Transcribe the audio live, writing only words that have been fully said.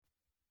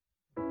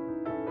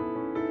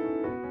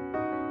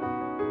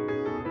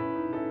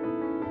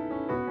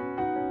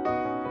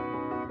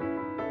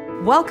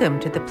Welcome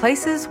to the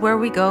Places Where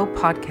We Go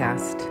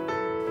podcast.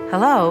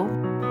 Hello,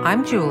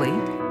 I'm Julie.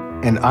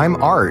 And I'm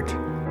Art.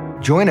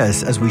 Join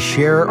us as we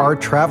share our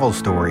travel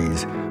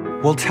stories.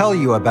 We'll tell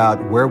you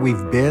about where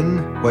we've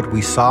been, what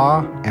we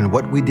saw, and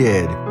what we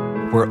did.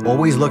 We're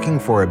always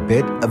looking for a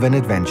bit of an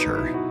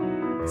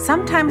adventure.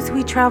 Sometimes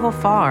we travel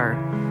far.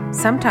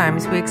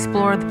 Sometimes we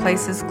explore the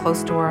places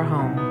close to our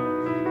home.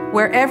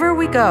 Wherever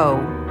we go,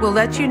 we'll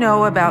let you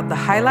know about the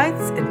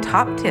highlights and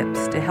top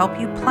tips to help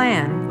you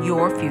plan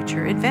your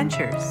future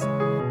adventures.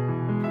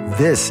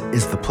 This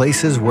is the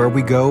Places Where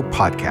We Go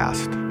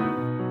podcast.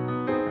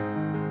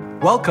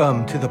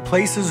 Welcome to the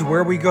Places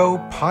Where We Go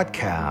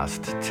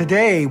podcast.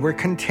 Today, we're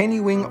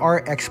continuing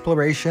our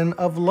exploration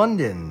of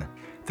London.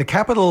 The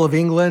capital of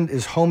England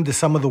is home to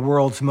some of the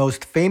world's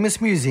most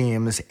famous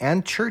museums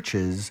and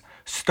churches.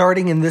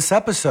 Starting in this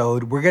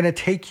episode, we're going to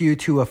take you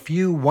to a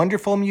few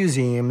wonderful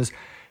museums,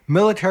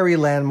 military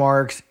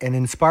landmarks, and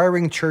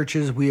inspiring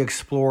churches we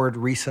explored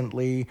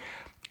recently.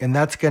 And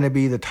that's going to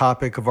be the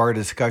topic of our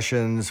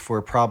discussions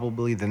for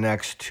probably the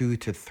next 2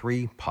 to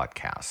 3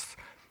 podcasts.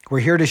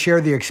 We're here to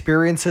share the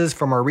experiences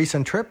from our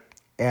recent trip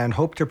and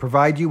hope to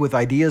provide you with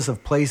ideas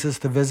of places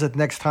to visit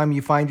next time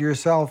you find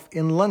yourself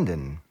in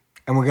London.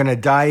 And we're going to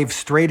dive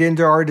straight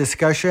into our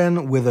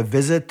discussion with a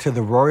visit to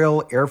the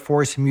Royal Air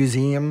Force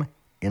Museum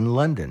in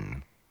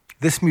London.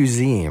 This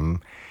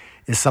museum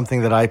is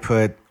something that I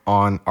put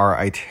on our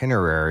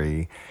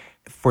itinerary.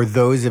 For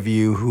those of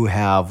you who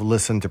have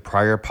listened to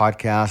prior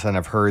podcasts and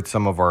have heard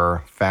some of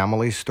our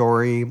family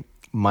story,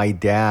 my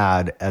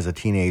dad as a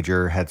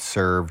teenager had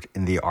served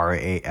in the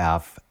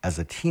RAF as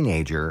a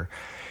teenager.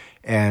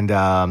 And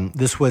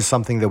this was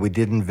something that we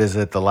didn't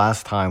visit the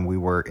last time we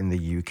were in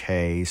the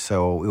UK.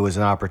 So it was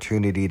an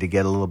opportunity to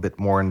get a little bit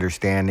more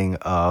understanding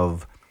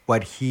of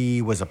what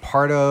he was a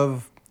part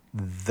of,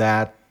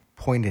 that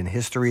point in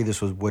history.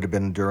 This would have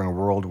been during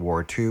World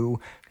War II.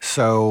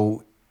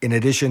 So in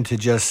addition to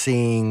just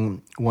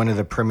seeing one of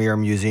the premier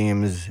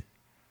museums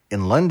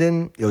in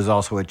London, it was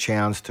also a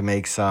chance to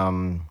make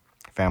some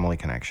family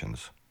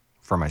connections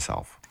for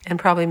myself. And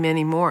probably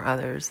many more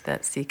others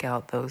that seek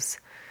out those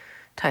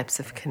types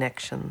of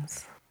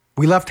connections.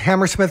 We left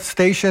Hammersmith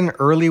Station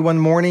early one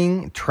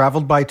morning,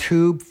 traveled by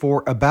tube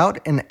for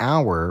about an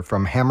hour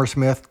from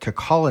Hammersmith to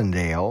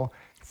Colindale,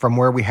 from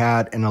where we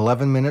had an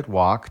 11-minute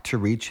walk to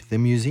reach the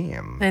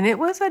museum. And it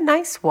was a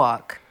nice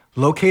walk.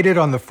 Located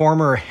on the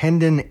former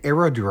Hendon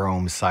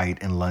Aerodrome site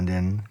in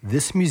London,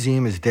 this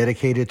museum is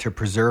dedicated to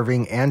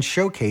preserving and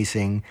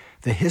showcasing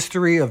the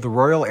history of the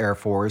Royal Air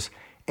Force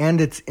and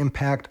its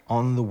impact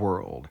on the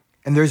world.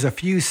 And there's a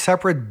few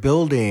separate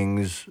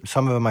buildings,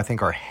 some of them I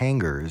think are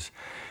hangars,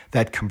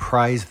 that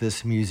comprise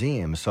this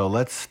museum. So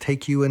let's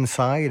take you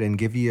inside and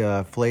give you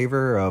a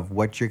flavor of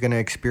what you're going to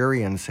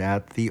experience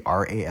at the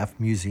RAF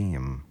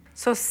Museum.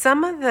 So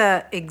some of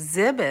the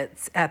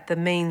exhibits at the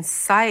main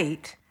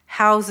site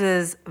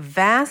houses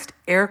vast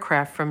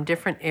aircraft from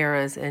different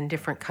eras and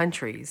different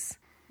countries.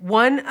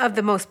 One of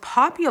the most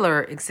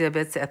popular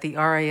exhibits at the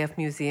RAF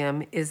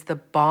Museum is the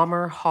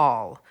Bomber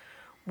Hall,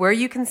 where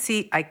you can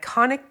see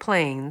iconic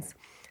planes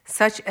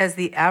such as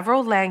the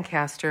Avro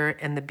Lancaster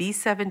and the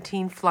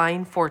B-17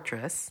 Flying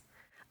Fortress.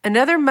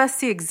 Another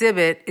must-see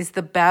exhibit is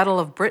the Battle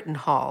of Britain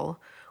Hall,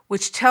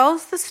 which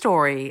tells the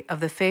story of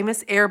the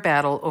famous air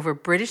battle over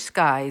British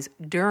skies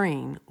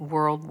during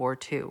World War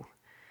II.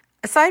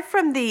 Aside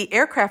from the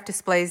aircraft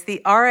displays,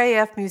 the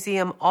RAF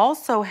Museum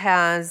also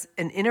has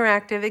many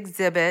interactive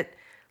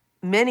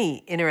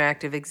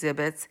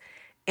exhibits,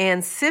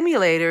 and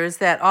simulators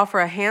that offer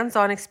a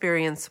hands-on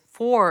experience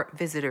for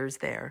visitors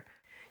there.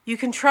 You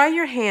can try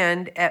your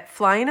hand at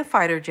flying a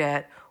fighter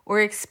jet or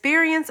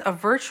experience a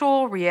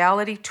virtual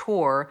reality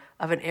tour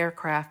of an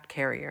aircraft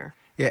carrier.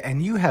 Yeah,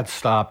 and you had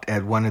stopped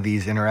at one of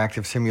these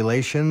interactive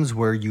simulations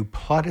where you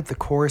plotted the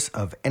course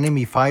of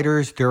enemy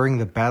fighters during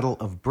the Battle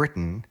of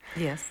Britain.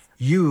 Yes.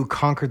 You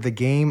conquered the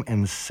game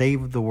and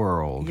saved the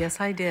world. Yes,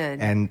 I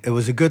did. And it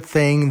was a good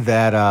thing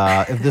that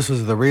if this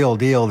was the real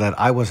deal, that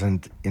I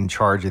wasn't in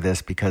charge of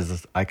this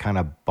because I kind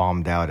of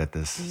bombed out at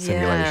this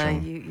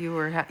simulation.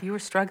 Yeah, you were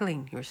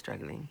struggling. You were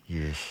struggling.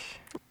 Yes.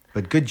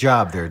 But good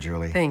job there,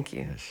 Julie. Thank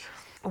you. Yes.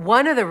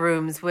 One of the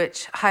rooms,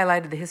 which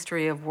highlighted the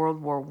history of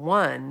World War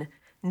I,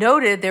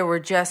 noted there were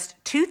just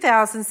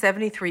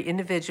 2,073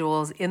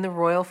 individuals in the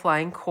Royal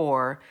Flying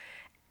Corps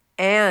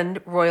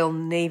and Royal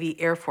Navy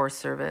Air Force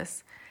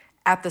Service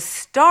at the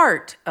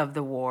start of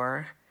the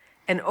war,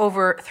 and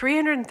over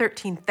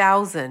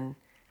 313,000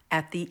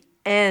 at the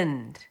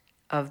end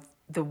of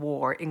the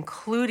war,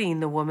 including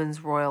the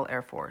Women's Royal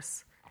Air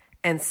Force.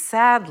 And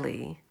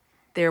sadly,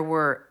 there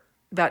were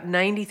about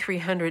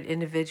 9,300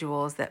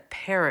 individuals that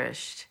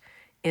perished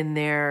in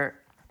their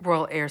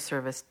Royal Air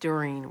Service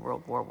during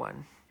World War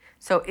I.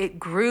 So it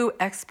grew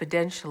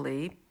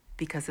exponentially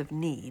because of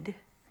need.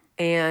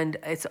 And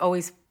it's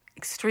always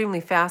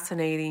extremely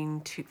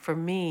fascinating for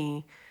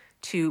me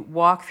to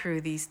walk through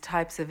these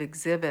types of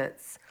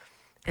exhibits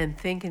and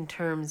think in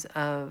terms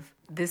of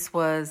this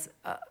was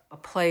a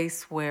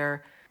place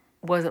where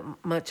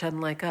wasn't much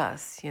unlike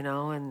us,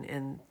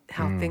 and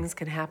how things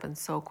can happen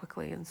so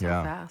quickly and so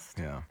fast.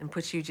 Yeah. And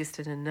put you just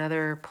in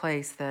another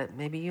place that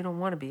maybe you don't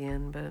want to be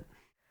in. But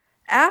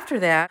after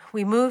that,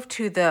 we moved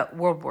to the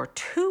World War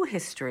II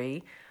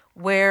history,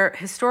 where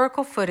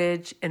historical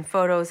footage and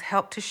photos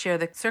helped to share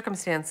the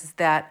circumstances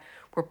that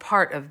were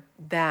part of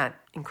that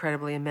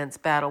incredibly immense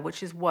battle,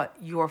 which is what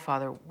your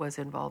father was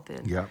involved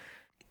in. Yeah.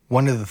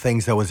 One of the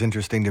things that was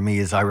interesting to me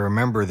is I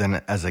remember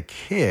then as a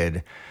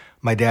kid,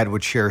 my dad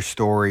would share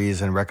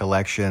stories and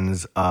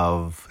recollections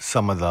of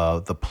some of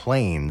the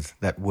planes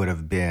that would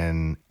have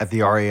been at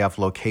the RAF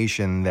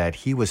location that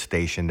he was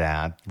stationed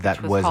at.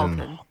 That was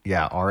Halton.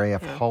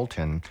 RAF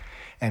Halton.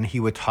 And he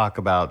would talk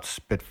about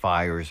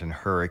Spitfires and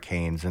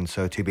Hurricanes. And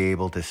so to be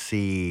able to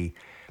see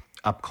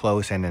up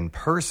close and in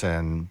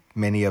person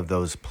many of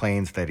those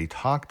planes that he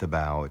talked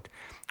about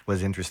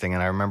was interesting.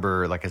 And I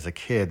remember, like, as a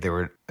kid, there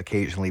would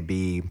occasionally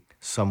be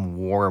some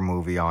war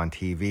movie on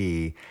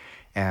TV.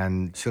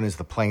 And as soon as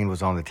the plane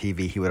was on the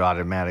TV, he would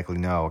automatically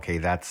know, okay,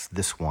 that's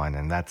this one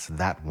and that's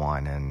that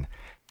one. And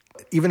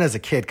even as a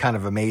kid, kind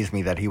of amazed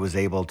me that he was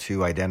able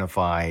to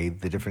identify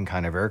the different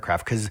kind of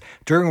aircraft. Because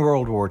during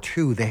World War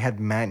II, they had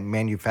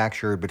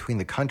manufactured between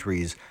the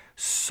countries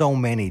so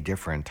many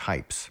different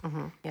types.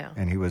 Mm-hmm, yeah.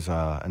 And he was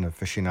an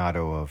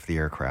aficionado of the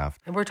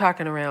aircraft. And we're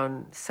talking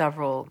around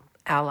several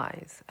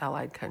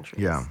allied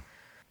countries. Yeah.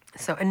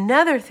 So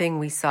another thing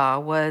we saw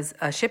was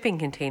a shipping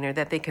container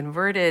that they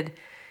converted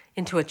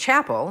into a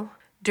chapel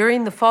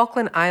during the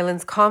Falkland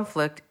Islands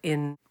conflict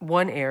in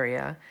one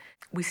area.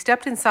 We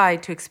stepped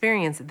inside to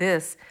experience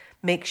this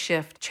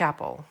makeshift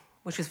chapel,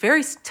 which was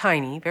very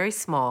tiny, very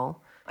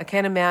small. I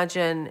can't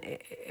imagine,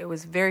 it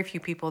was very few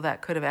people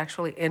that could have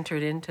actually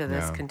entered into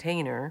this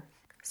container.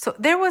 So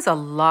there was a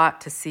lot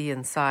to see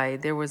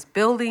inside. There was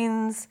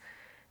buildings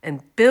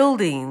and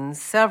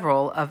buildings,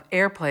 several of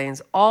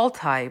airplanes, all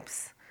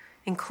types,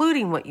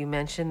 including what you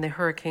mentioned, the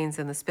Hurricanes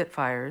and the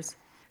Spitfires.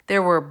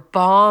 There were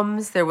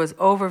bombs. There was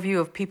overview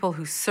of people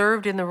who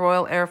served in the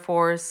Royal Air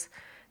Force.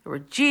 There were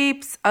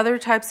jeeps, other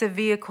types of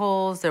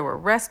vehicles. There were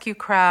rescue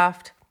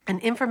craft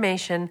and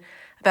information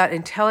about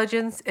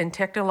intelligence and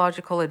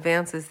technological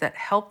advances that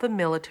help the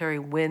military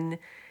win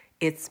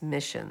its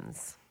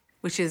missions,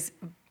 which is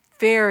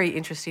very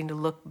interesting to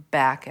look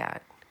back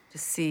at, to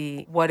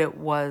see what it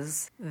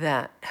was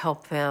that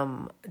helped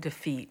them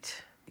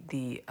defeat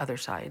the other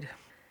side.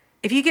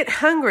 If you get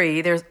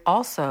hungry, there's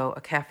also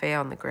a cafe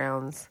on the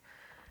grounds.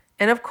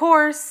 And of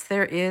course,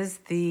 there is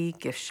the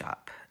gift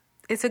shop.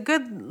 It's a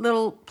good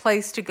little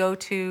place to go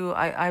to.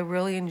 I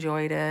really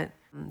enjoyed it.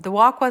 The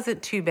walk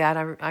wasn't too bad.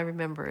 I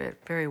remember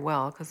it very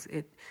well because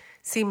it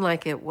seemed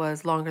like it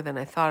was longer than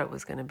I thought it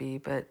was going to be.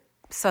 But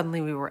suddenly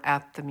we were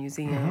at the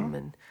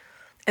museum,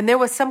 and there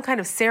was some kind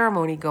of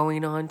ceremony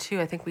going on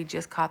too. I think we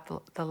just caught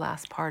the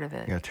last part of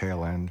it. Yeah,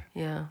 tail end.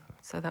 Yeah,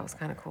 so that was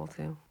kind of cool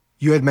too.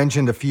 You had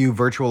mentioned a few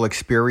virtual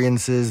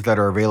experiences that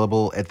are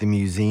available at the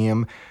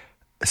museum.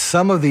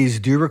 Some of these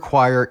do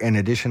require an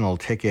additional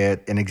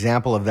ticket. An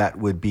example of that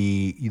would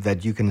be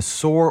that you can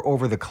soar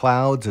over the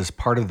clouds as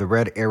part of the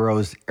Red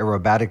Arrow's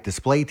aerobatic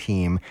display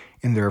team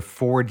in their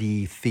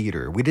 4D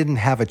theater. We didn't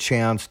have a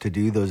chance to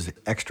do those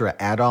extra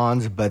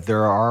add-ons, but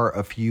there are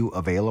a few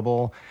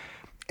available.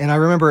 And I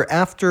remember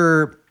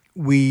after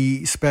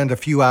we spent a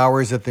few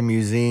hours at the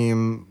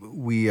museum,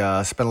 we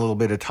spent a little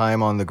bit of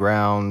time on the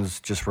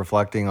grounds just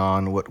reflecting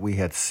on what we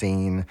had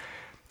seen.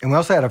 And we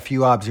also had a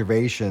few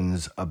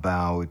observations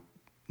about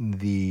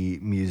the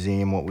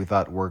museum, what we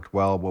thought worked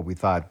well, what we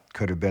thought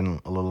could have been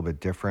a little bit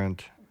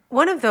different.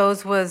 One of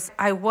those was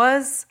I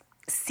was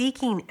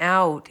seeking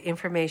out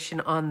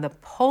information on the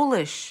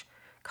Polish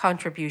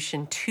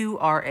contribution to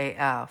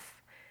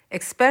RAF,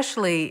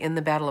 especially in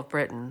the Battle of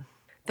Britain.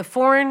 The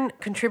foreign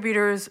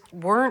contributors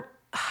weren't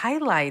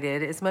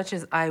highlighted as much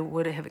as I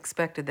would have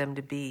expected them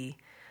to be.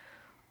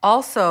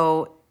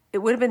 Also, it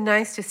would have been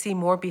nice to see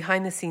more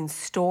behind-the-scenes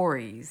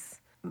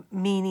stories,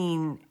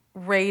 meaning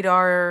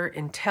radar,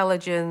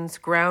 intelligence,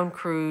 ground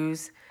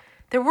crews.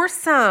 There were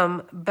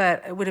some,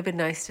 but it would have been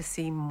nice to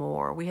see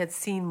more. We had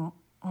seen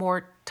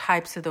more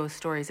types of those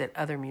stories at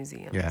other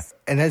museums. Yeah.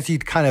 And as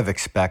you'd kind of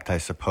expect, I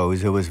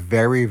suppose, it was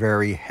very,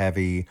 very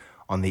heavy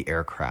on the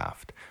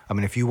aircraft. I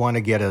mean, if you want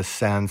to get a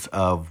sense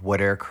of what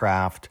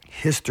aircraft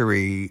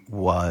history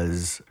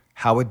was,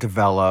 how it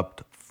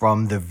developed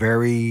from the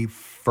very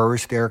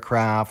first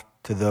aircraft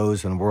to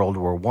those in World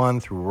War I,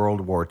 through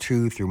World War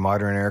II, through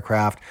modern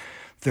aircraft,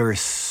 there are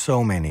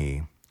so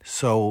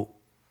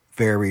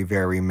very,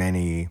 very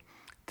many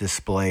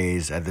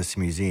displays at this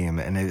museum.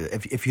 And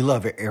if you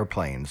love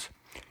airplanes,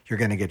 you're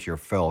going to get your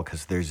fill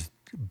because there's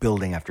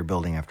building after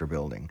building after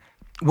building.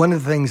 One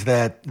of the things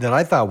that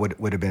I thought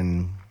would have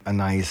been a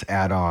nice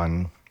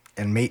add-on,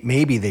 and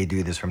maybe they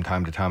do this from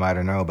time to time, I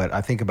don't know, but I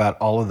think about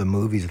all of the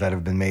movies that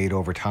have been made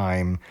over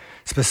time,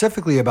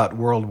 specifically about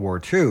World War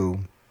II,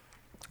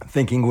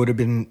 thinking would have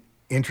been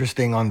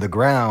interesting on the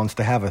grounds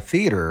to have a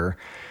theater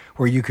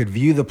where you could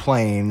view the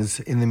planes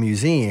in the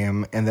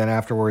museum and then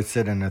afterwards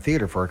sit in a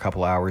theater for a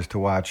couple hours to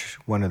watch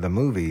one of the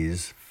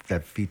movies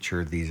that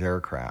featured these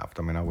aircraft.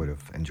 I mean, I would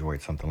have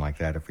enjoyed something like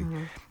that if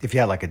you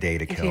had like a day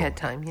to kill. If you had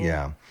time, yeah.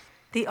 Yeah.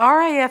 The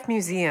RAF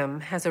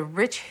Museum has a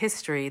rich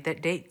history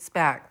that dates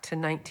back to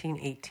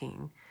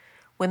 1918,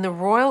 when the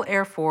Royal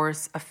Air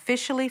Force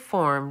officially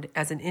formed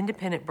as an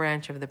independent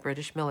branch of the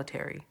British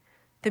military.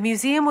 The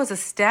museum was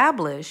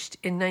established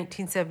in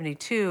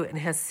 1972 and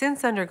has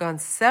since undergone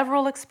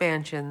several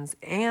expansions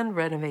and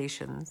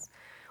renovations,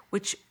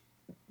 which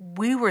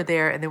we were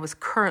there and there was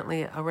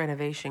currently a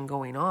renovation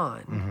going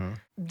on. Mm-hmm.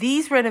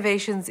 These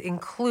renovations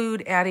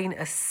include adding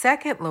a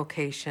second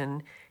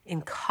location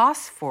in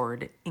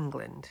Cosford,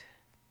 England.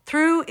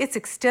 Through its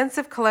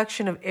extensive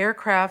collection of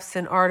aircrafts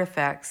and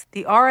artifacts,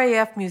 the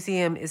RAF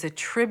Museum is a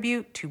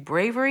tribute to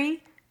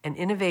bravery and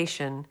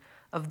innovation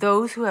of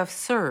those who have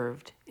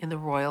served in the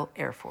Royal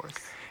Air Force.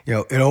 You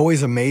know, it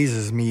always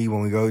amazes me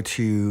when we go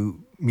to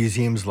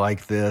museums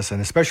like this,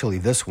 and especially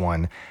this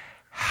one,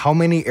 how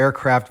many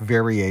aircraft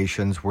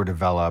variations were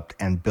developed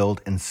and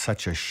built in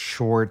such a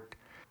short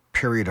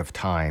period of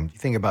time. You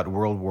think about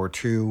World War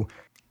II,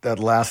 that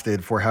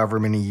lasted for however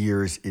many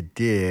years it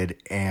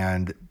did,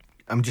 and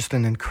just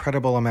an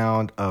incredible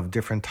amount of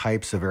different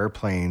types of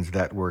airplanes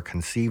that were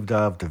conceived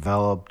of,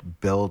 developed,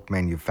 built,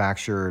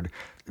 manufactured.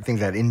 I think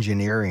that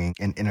engineering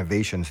and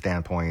innovation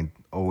standpoint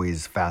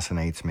always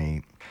fascinates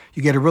me.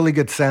 You get a really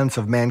good sense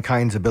of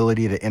mankind's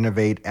ability to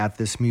innovate at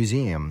this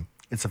museum.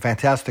 It's a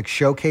fantastic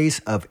showcase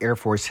of Air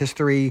Force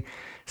history,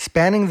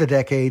 spanning the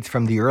decades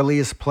from the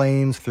earliest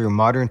planes through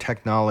modern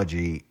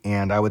technology,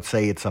 and I would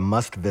say it's a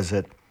must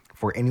visit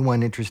for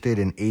anyone interested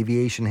in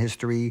aviation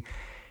history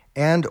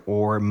and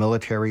or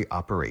military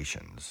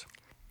operations.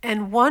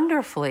 And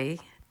wonderfully,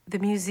 the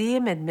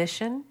museum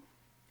admission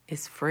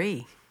is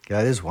free.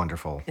 That is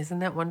wonderful. Isn't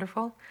that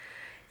wonderful?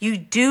 You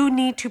do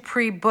need to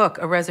pre-book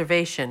a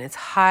reservation. It's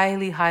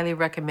highly, highly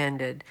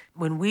recommended.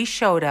 When we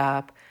showed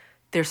up,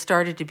 there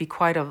started to be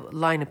quite a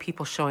line of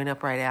people showing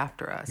up right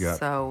after us. Yep.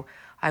 So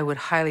I would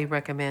highly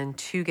recommend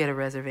to get a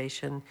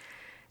reservation.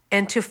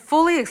 And to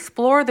fully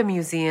explore the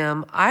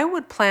museum, I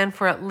would plan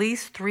for at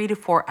least 3 to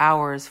 4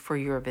 hours for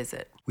your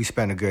visit. We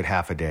spent a good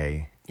half a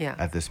day Yeah.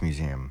 at this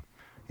museum.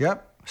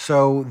 Yep.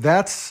 So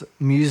that's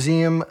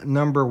museum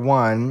number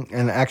 1.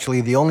 And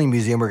actually, the only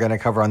museum we're going to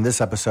cover on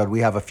this episode. We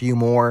have a few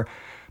more,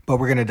 but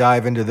we're going to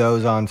dive into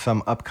those on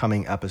some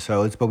upcoming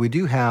episodes. But we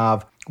do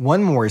have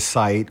one more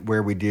site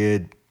where we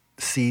did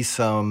see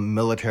some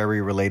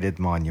military-related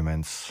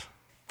monuments.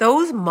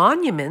 Those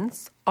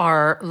monuments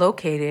are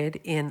located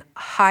in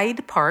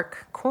Hyde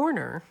Park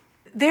Corner.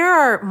 There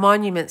are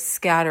monuments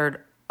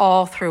scattered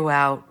all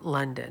throughout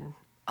London.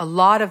 A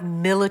lot of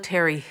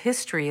military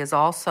history is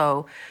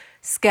also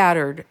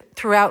scattered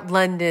throughout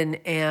London,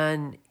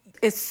 and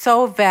it's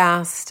so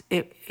vast,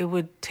 it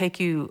would take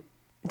you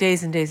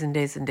days and days and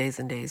days and days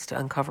and days to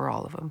uncover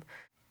all of them.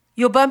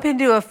 You'll bump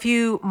into a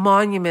few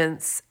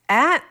monuments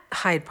at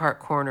Hyde Park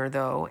Corner,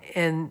 though,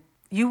 and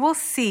you will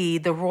see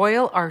the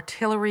Royal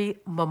Artillery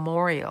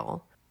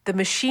Memorial, the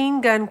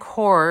Machine Gun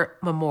Corps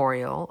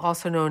Memorial,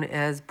 also known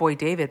as Boy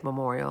David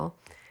Memorial,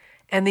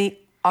 and the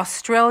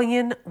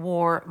Australian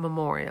War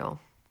Memorial.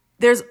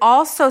 There's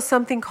also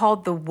something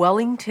called the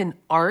Wellington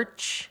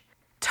Arch,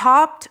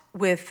 topped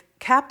with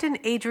Captain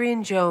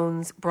Adrian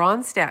Jones'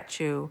 bronze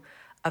statue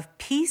of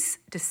peace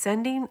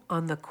descending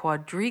on the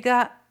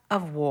quadriga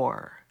of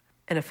war.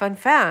 And a fun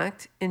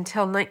fact,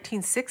 until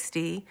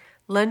 1960,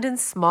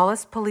 London's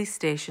smallest police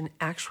station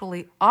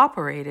actually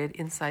operated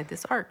inside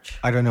this arch.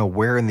 I don't know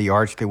where in the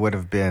arch they would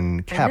have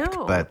been kept, I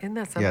know. but Isn't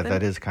that something? yeah,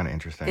 that is kind of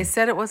interesting. They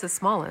said it was the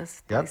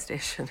smallest police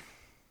station.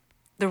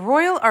 The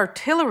Royal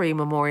Artillery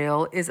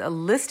Memorial is a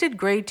listed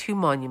Grade 2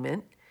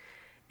 monument,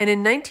 and in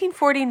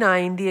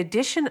 1949, the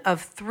addition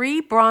of 3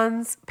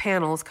 bronze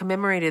panels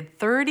commemorated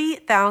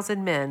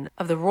 30,000 men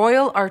of the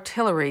Royal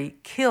Artillery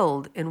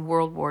killed in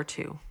World War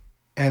II.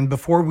 And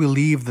before we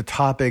leave the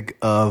topic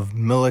of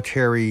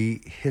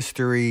military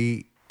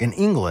history in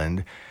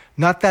England,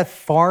 not that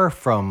far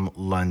from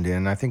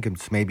London, I think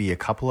it's maybe a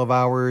couple of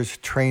hours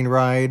train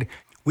ride,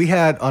 we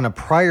had on a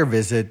prior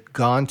visit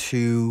gone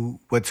to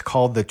what's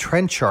called the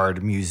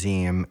Trenchard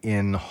Museum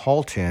in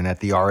Halton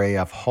at the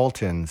RAF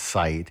Halton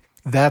site.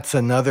 That's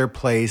another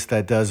place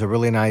that does a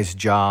really nice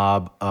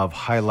job of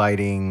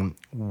highlighting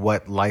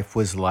what life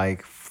was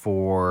like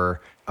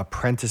for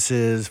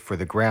apprentices, for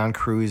the ground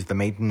crews, the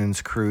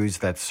maintenance crews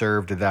that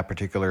served at that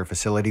particular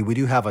facility. We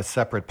do have a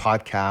separate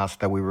podcast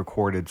that we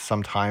recorded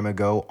some time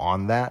ago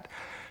on that.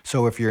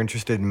 So if you're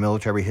interested in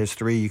military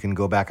history, you can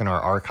go back in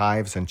our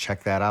archives and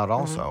check that out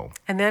also.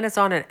 Mm-hmm. And that is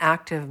on an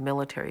active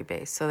military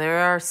base. So there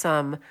are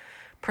some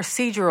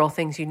procedural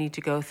things you need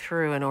to go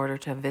through in order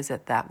to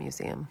visit that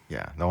museum.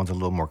 Yeah, that one's a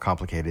little more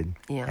complicated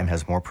and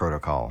has more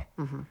protocol.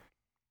 Mm-hmm.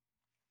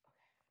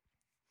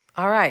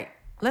 All right,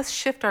 let's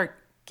shift our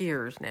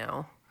gears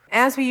now.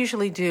 As we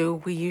usually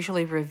do, we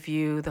usually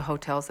review the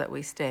hotels that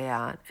we stay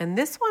at. And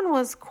this one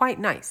was quite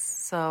nice.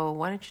 So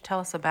why don't you tell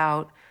us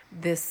about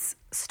this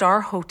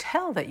Star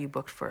Hotel that you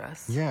booked for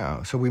us.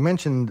 Yeah. So we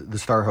mentioned the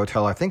Star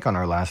Hotel, I think, on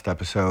our last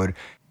episode.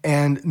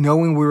 And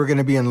knowing we were going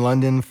to be in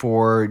London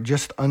for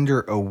just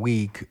under a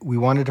week, we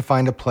wanted to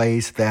find a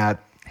place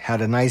that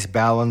had a nice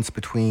balance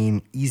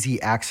between easy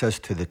access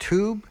to the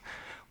tube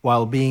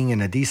while being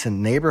in a decent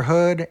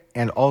neighborhood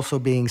and also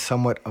being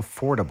somewhat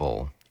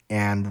affordable.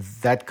 And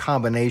that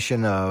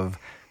combination of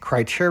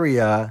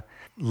criteria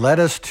led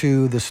us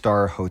to the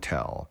Star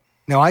Hotel.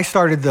 Now, I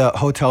started the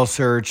hotel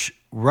search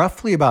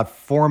roughly about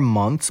 4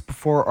 months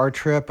before our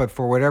trip, but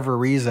for whatever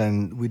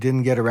reason, we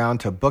didn't get around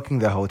to booking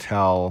the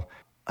hotel.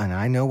 And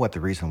I know what the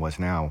reason was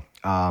now.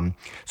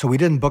 So we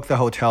didn't book the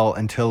hotel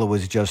until it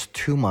was just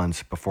 2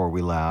 months before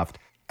we left.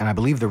 And I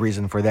believe the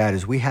reason for that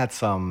is we had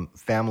some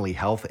family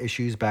health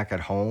issues back at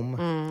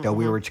home that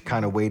we were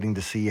kind of waiting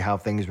to see how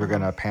things were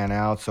going to pan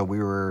out. So we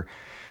were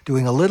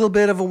doing a little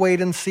bit of a wait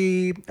and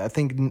see. I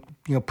think,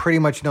 pretty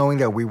much knowing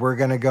that we were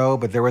going to go,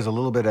 but there was a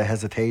little bit of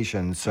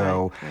hesitation.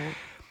 So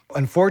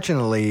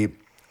unfortunately,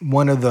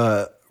 one of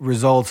the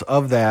results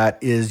of that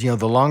is,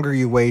 the longer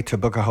you wait to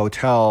book a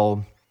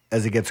hotel,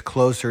 as it gets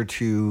closer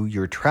to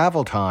your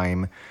travel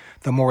time,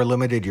 the more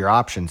limited your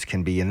options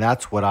can be. And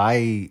that's what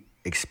I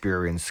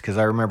experienced, because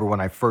I remember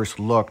when I first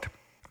looked,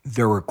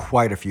 there were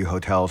quite a few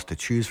hotels to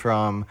choose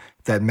from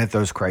that met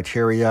those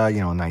criteria,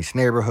 nice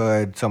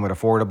neighborhood, somewhat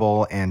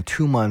affordable, and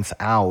 2 months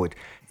out,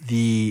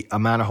 the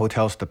amount of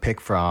hotels to pick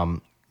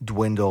from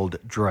dwindled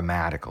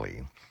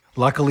dramatically.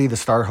 Luckily, the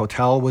Star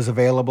Hotel was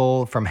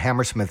available from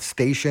Hammersmith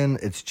Station.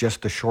 It's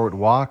just a short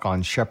walk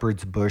on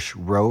Shepherd's Bush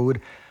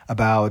Road,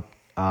 about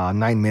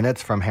 9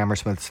 minutes from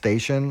Hammersmith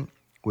Station,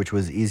 which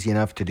was easy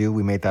enough to do.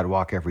 We made that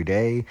walk every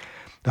day.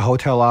 The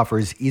hotel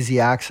offers easy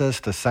access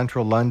to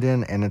central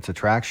London and its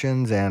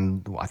attractions,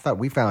 and I thought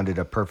we found it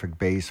a perfect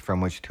base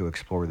from which to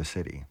explore the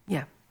city.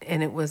 Yeah,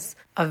 and it was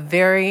a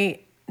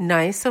very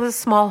nice, it was a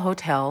small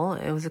hotel.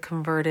 It was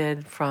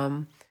converted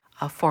from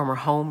a former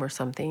home or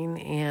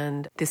something,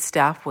 and the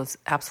staff was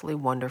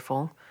absolutely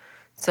wonderful.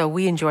 So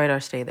we enjoyed our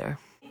stay there.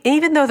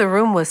 Even though the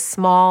room was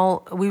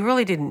small, we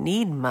really didn't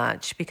need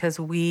much because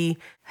we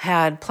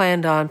had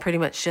planned on pretty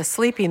much just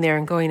sleeping there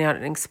and going out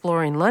and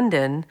exploring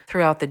London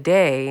throughout the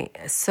day.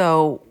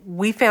 So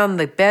we found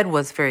the bed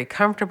was very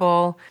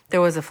comfortable.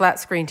 There was a flat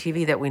screen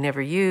TV that we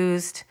never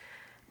used.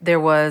 There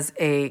was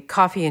a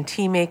coffee and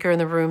tea maker in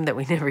the room that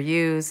we never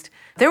used.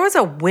 There was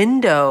a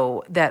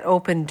window that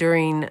opened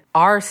during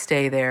our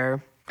stay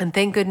there, and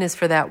thank goodness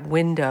for that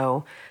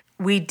window.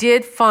 We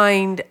did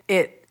find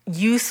it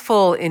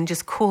useful in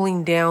just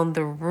cooling down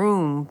the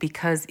room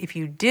because if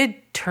you did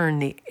turn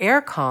the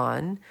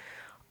aircon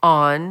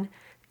on,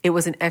 it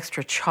was an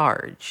extra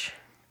charge.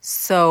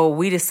 So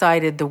we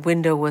decided the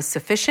window was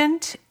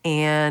sufficient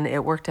and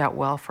it worked out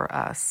well for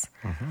us.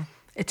 Mm-hmm.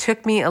 It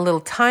took me a little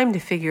time to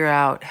figure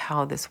out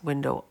how this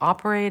window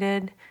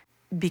operated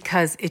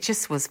because it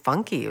just was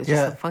funky. It was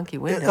just a funky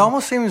window. It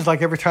almost seems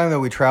like every time that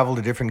we travel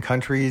to different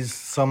countries,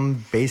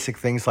 some basic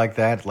things like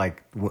that,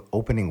 like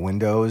opening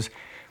windows,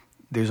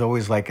 there's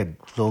always like a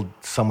little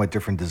somewhat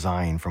different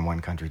design from one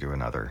country to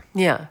another.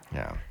 Yeah.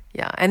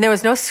 And there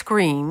was no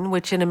screen,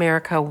 which in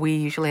America we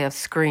usually have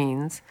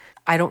screens.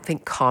 I don't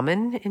think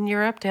common in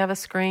Europe to have a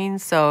screen.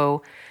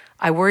 So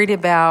I worried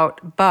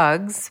about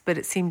bugs, but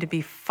it seemed to be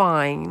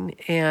fine.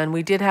 And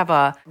we did have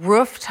a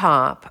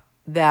rooftop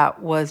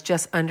that was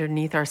just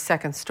underneath our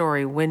second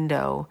story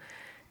window.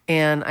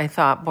 And I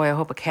thought, boy, I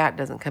hope a cat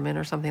doesn't come in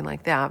or something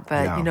like that.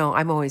 But,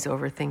 I'm always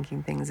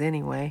overthinking things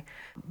anyway.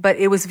 But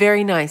it was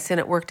very nice, and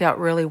it worked out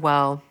really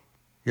well.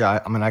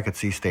 Yeah, I could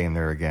see staying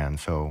there again,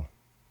 so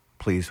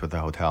pleased with the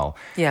hotel.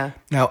 Yeah.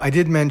 Now, I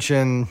did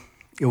mention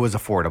it was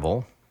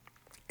affordable.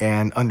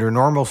 And under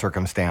normal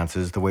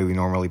circumstances, the way we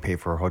normally pay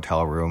for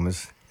hotel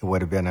rooms, it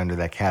would have been under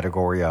that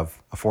category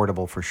of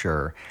affordable for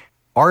sure.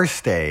 Our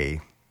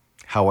stay,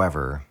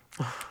 however,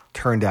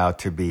 turned out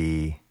to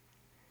be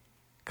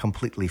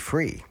completely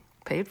free.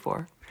 Paid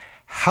for.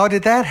 How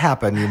did that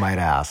happen, you might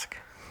ask?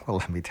 Well,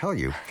 let me tell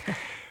you.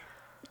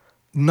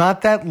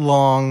 Not that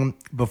long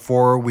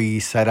before we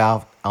set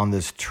out on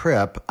this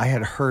trip, I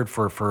had heard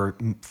for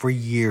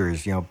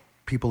years,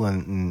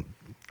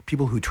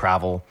 people who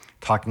travel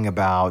talking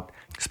about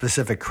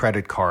specific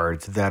credit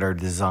cards that are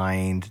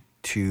designed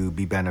to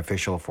be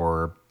beneficial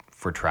for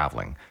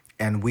traveling.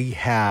 And we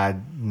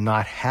had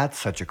not had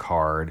such a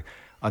card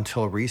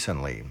until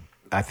recently.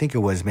 I think it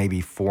was maybe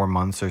 4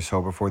 months or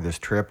so before this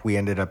trip, we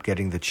ended up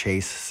getting the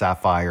Chase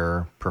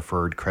Sapphire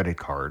Preferred Credit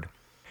Card.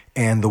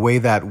 And the way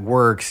that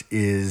works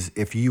is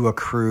if you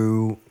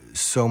accrue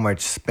so much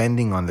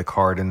spending on the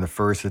card in the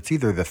first, it's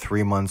either the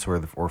 3 months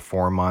or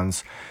 4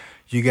 months,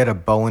 you get a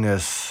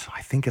bonus,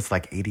 I think it's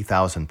like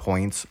 80,000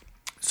 points.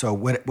 So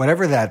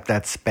whatever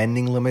that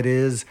spending limit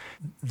is,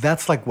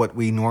 that's like what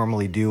we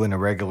normally do in a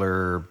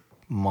regular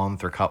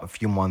month or a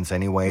few months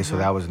anyway. Mm-hmm. So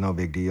that was no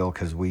big deal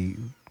because we,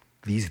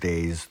 these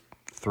days,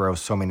 throw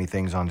so many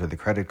things onto the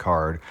credit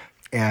card.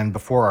 And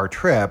before our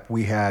trip,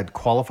 we had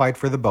qualified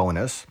for the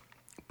bonus,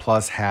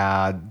 plus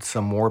had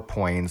some more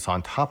points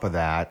on top of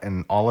that.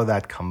 And all of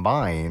that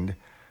combined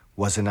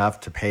was enough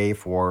to pay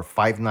for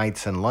 5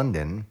 nights in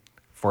London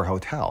for a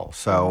hotel.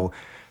 So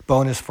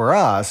bonus for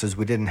us is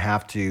we didn't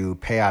have to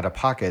pay out of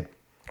pocket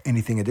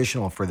anything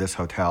additional for this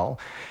hotel.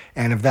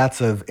 And if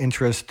that's of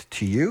interest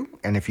to you,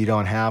 and if you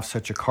don't have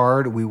such a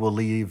card, we will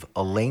leave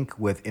a link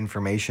with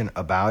information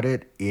about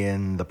it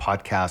in the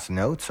podcast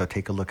notes. So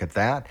take a look at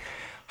that.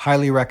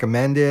 Highly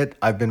recommend it.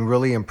 I've been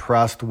really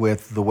impressed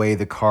with the way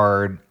the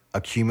card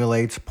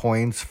accumulates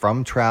points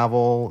from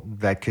travel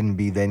that can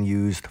be then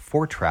used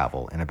for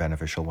travel in a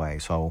beneficial way.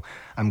 So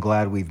I'm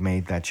glad we've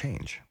made that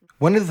change.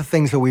 One of the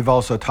things that we've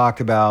also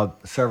talked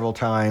about several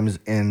times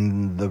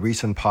in the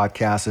recent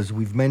podcasts is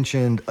we've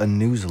mentioned a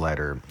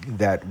newsletter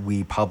that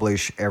we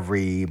publish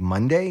every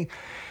Monday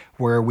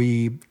where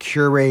we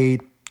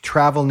curate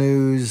travel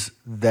news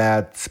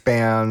that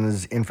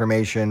spans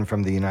information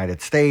from the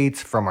United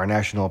States, from our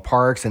national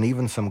parks, and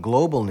even some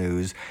global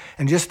news.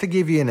 And just to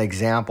give you an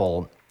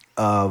example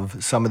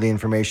of some of the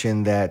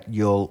information that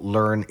you'll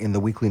learn in the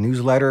weekly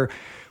newsletter,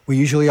 we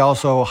usually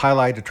also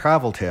highlight a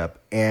travel tip.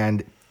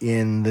 And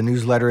in the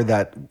newsletter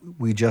that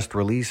we just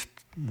released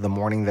the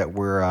morning that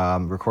we're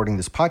recording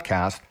this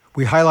podcast,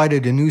 we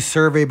highlighted a new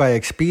survey by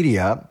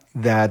Expedia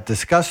that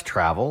discussed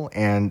travel,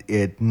 and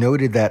it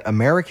noted that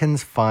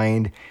Americans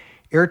find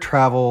air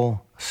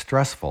travel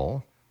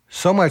stressful,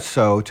 so much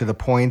so to the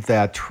point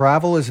that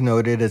travel is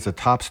noted as a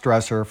top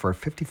stressor for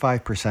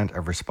 55%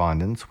 of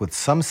respondents, with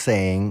some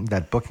saying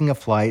that booking a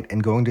flight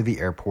and going to the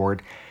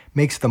airport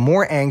makes them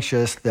more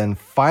anxious than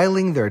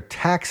filing their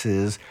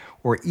taxes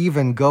or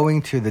even going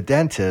to the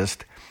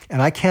dentist.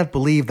 And I can't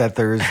believe that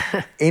there's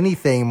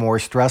anything more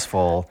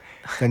stressful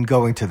than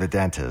going to the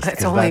dentist.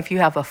 That's only if you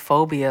have a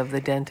phobia of the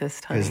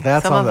dentist, honey.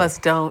 Some of us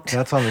don't.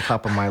 That's on the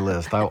top of my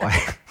list.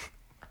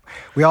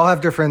 We all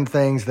have different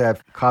things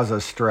that cause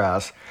us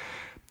stress.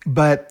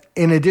 But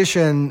in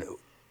addition,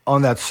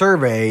 on that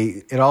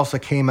survey, it also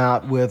came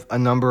out with a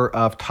number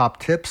of top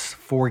tips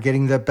for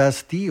getting the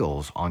best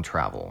deals on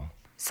travel.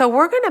 So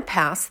we're going to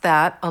pass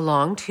that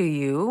along to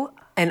you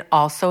and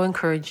also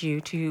encourage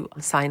you to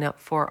sign up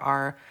for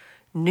our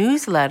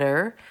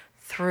newsletter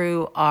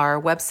through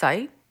our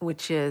website,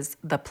 which is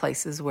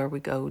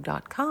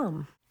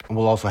theplaceswherewego.com.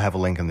 We'll also have a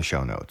link in the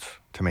show notes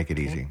to make it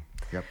easy.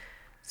 Yep.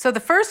 So the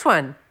first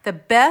one, the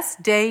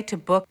best day to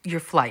book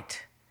your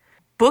flight.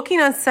 Booking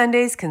on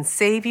Sundays can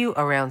save you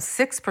around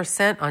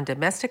 6% on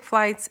domestic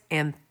flights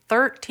and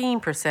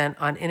 13%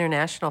 on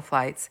international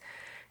flights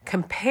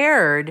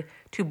compared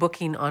to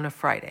booking on a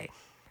Friday.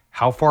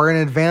 How far in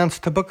advance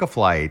to book a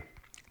flight?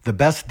 The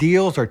best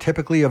deals are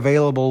typically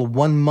available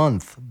 1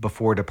 month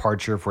before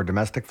departure for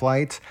domestic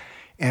flights,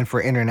 and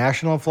for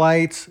international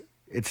flights,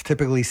 it's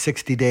typically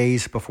 60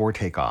 days before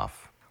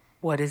takeoff.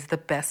 What is the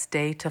best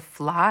day to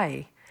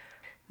fly?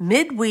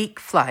 Midweek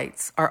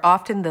flights are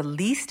often the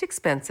least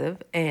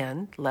expensive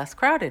and less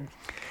crowded.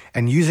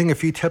 And using a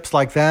few tips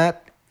like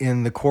that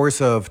in the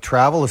course of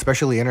travel,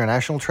 especially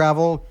international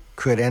travel,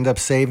 could end up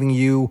saving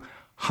you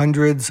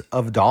hundreds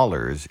of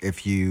dollars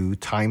if you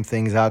time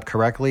things out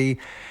correctly.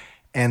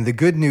 And the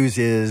good news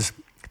is,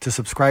 to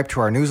subscribe to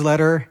our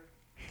newsletter,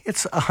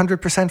 it's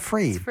 100%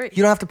 free. It's free.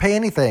 You don't have to pay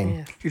anything.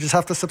 Yes. You just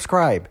have to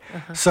subscribe.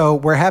 So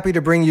we're happy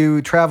to bring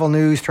you travel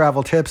news,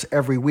 travel tips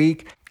every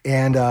week.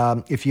 And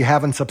if you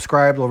haven't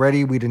subscribed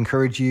already, we'd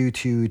encourage you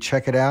to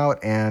check it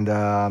out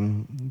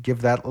and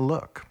give that a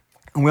look.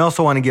 And we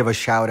also want to give a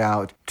shout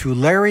out to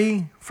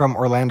Larry from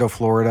Orlando,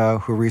 Florida,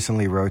 who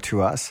recently wrote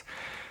to us.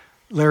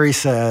 Larry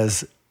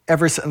says,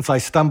 "Ever since I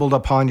stumbled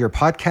upon your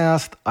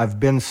podcast,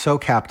 I've been so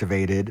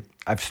captivated.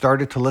 I've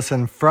started to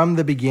listen from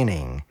the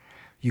beginning.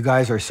 You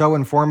guys are so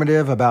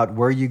informative about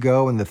where you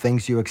go and the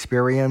things you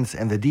experience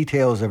and the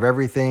details of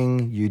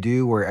everything you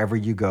do wherever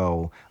you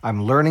go.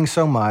 I'm learning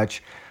so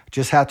much.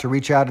 Just had to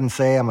reach out and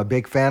say I'm a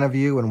big fan of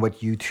you and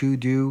what you two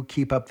do.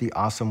 Keep up the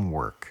awesome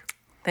work."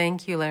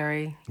 Thank you,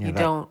 Larry. Yeah, you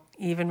don't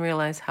even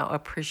realize how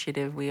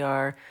appreciative we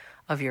are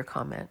of your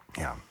comment.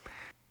 Yeah.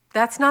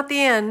 That's not the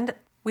end.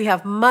 We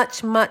have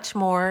much, much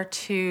more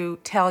to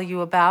tell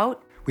you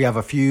about. We have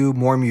a few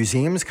more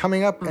museums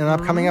coming up in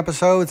upcoming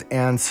episodes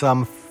and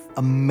some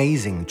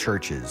amazing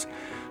churches.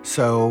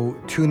 So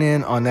tune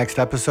in on next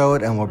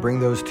episode and we'll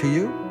bring those to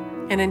you.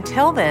 And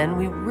until then,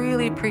 we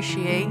really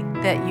appreciate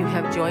that you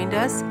have joined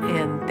us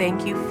and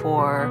thank you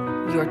for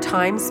your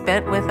time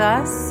spent with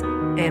us.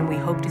 And we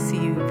hope to see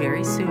you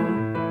very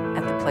soon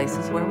at the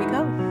places where we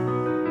go.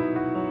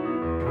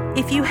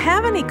 If you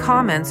have any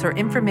comments or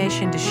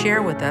information to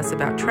share with us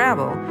about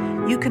travel,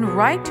 you can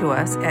write to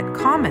us at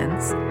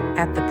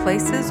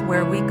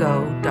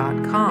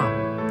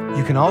comments@theplaceswherewego.com.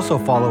 You can also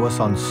follow us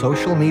on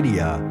social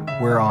media.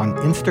 We're on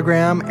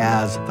Instagram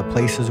as The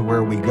Places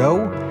Where We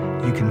Go.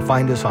 You can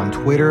find us on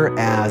Twitter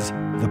as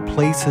The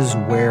Places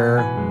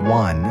Where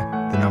One,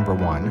 the number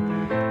one.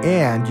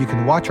 And you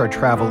can watch our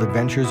travel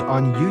adventures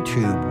on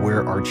YouTube,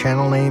 where our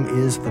channel name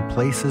is The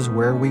Places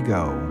Where We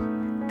Go.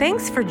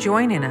 Thanks for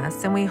joining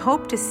us, and we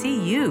hope to see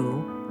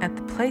you at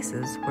the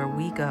places where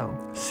we go.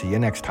 See you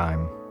next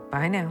time.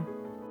 Bye now.